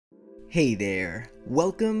Hey there,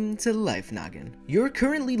 welcome to Life Noggin. You're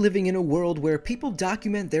currently living in a world where people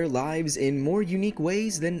document their lives in more unique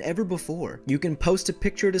ways than ever before. You can post a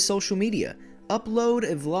picture to social media, upload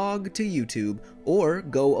a vlog to YouTube, or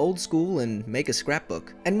go old school and make a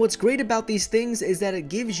scrapbook. And what's great about these things is that it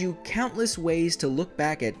gives you countless ways to look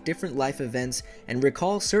back at different life events and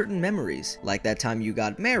recall certain memories, like that time you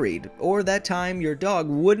got married, or that time your dog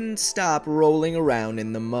wouldn't stop rolling around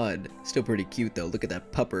in the mud. Still pretty cute though, look at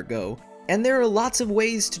that pupper go. And there are lots of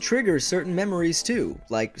ways to trigger certain memories too,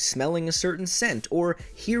 like smelling a certain scent or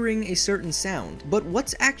hearing a certain sound. But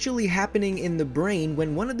what's actually happening in the brain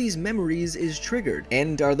when one of these memories is triggered?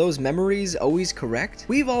 And are those memories always correct?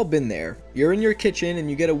 We've all been there. You're in your kitchen and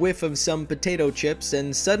you get a whiff of some potato chips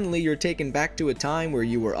and suddenly you're taken back to a time where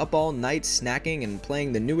you were up all night snacking and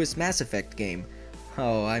playing the newest Mass Effect game.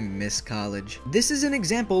 Oh, I miss college. This is an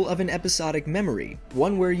example of an episodic memory,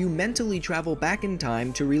 one where you mentally travel back in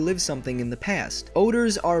time to relive something in the past.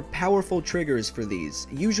 Odors are powerful triggers for these,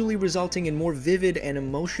 usually resulting in more vivid and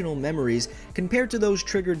emotional memories compared to those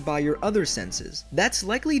triggered by your other senses. That's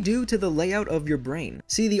likely due to the layout of your brain.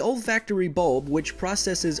 See, the olfactory bulb, which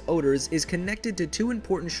processes odors, is connected to two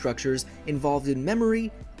important structures involved in memory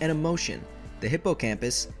and emotion: the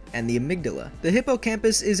hippocampus and the amygdala. The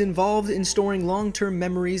hippocampus is involved in storing long-term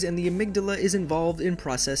memories and the amygdala is involved in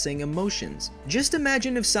processing emotions. Just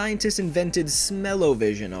imagine if scientists invented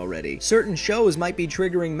smell-o-vision already. Certain shows might be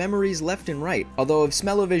triggering memories left and right. Although if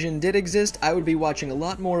smell-o-vision did exist, I would be watching a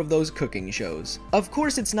lot more of those cooking shows. Of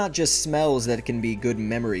course, it's not just smells that can be good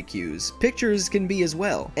memory cues. Pictures can be as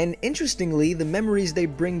well. And interestingly, the memories they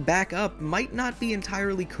bring back up might not be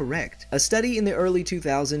entirely correct. A study in the early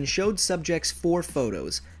 2000s showed subjects 4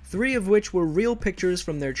 photos, 3 of which were real pictures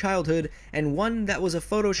from their childhood, and 1 that was a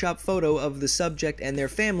Photoshop photo of the subject and their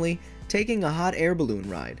family taking a hot air balloon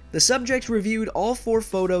ride. The subjects reviewed all 4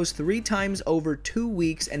 photos 3 times over 2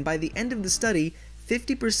 weeks, and by the end of the study,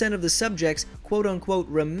 50% of the subjects quote-unquote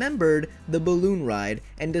remembered the balloon ride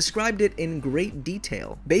and described it in great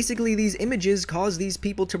detail. Basically, these images caused these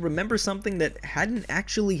people to remember something that hadn't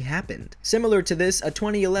actually happened. Similar to this, a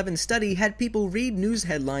 2011 study had people read news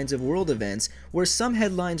headlines of world events where some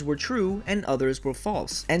headlines were true and others were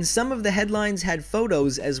false. And some of the headlines had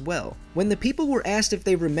photos as well. When the people were asked if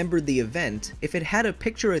they remembered the event, if it had a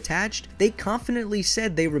picture attached, they confidently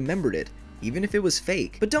said they remembered it, even if it was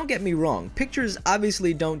fake. But don't get me wrong, pictures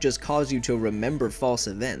obviously don't just cause you to remember false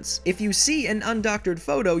events. If you see an undoctored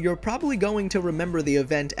photo, you're probably going to remember the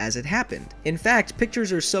event as it happened. In fact,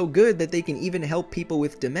 pictures are so good that they can even help people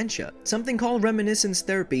with dementia. Something called reminiscence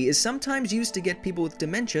therapy is sometimes used to get people with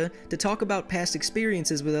dementia to talk about past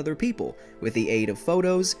experiences with other people, with the aid of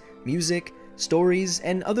photos, music, stories,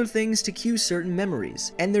 and other things to cue certain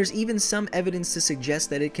memories. And there's even some evidence to suggest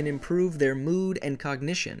that it can improve their mood and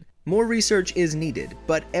cognition. More research is needed,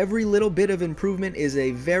 but every little bit of improvement is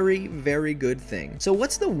a very, very good thing. So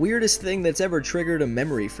what's the weirdest thing that's ever triggered a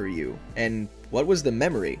memory for you? And what was the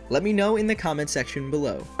memory? Let me know in the comment section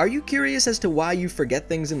below. Are you curious as to why you forget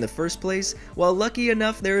things in the first place? Well, lucky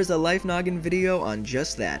enough, there is a Life Noggin video on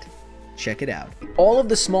just that. Check it out. All of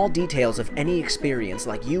the small details of any experience,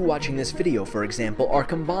 like you watching this video for example, are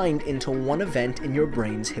combined into one event in your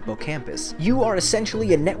brain's hippocampus. You are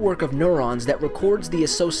essentially a network of neurons that records the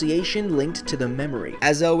association linked to the memory.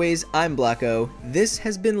 As always, I'm Blocko. This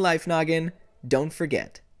has been Life Noggin. Don't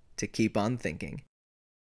forget to keep on thinking.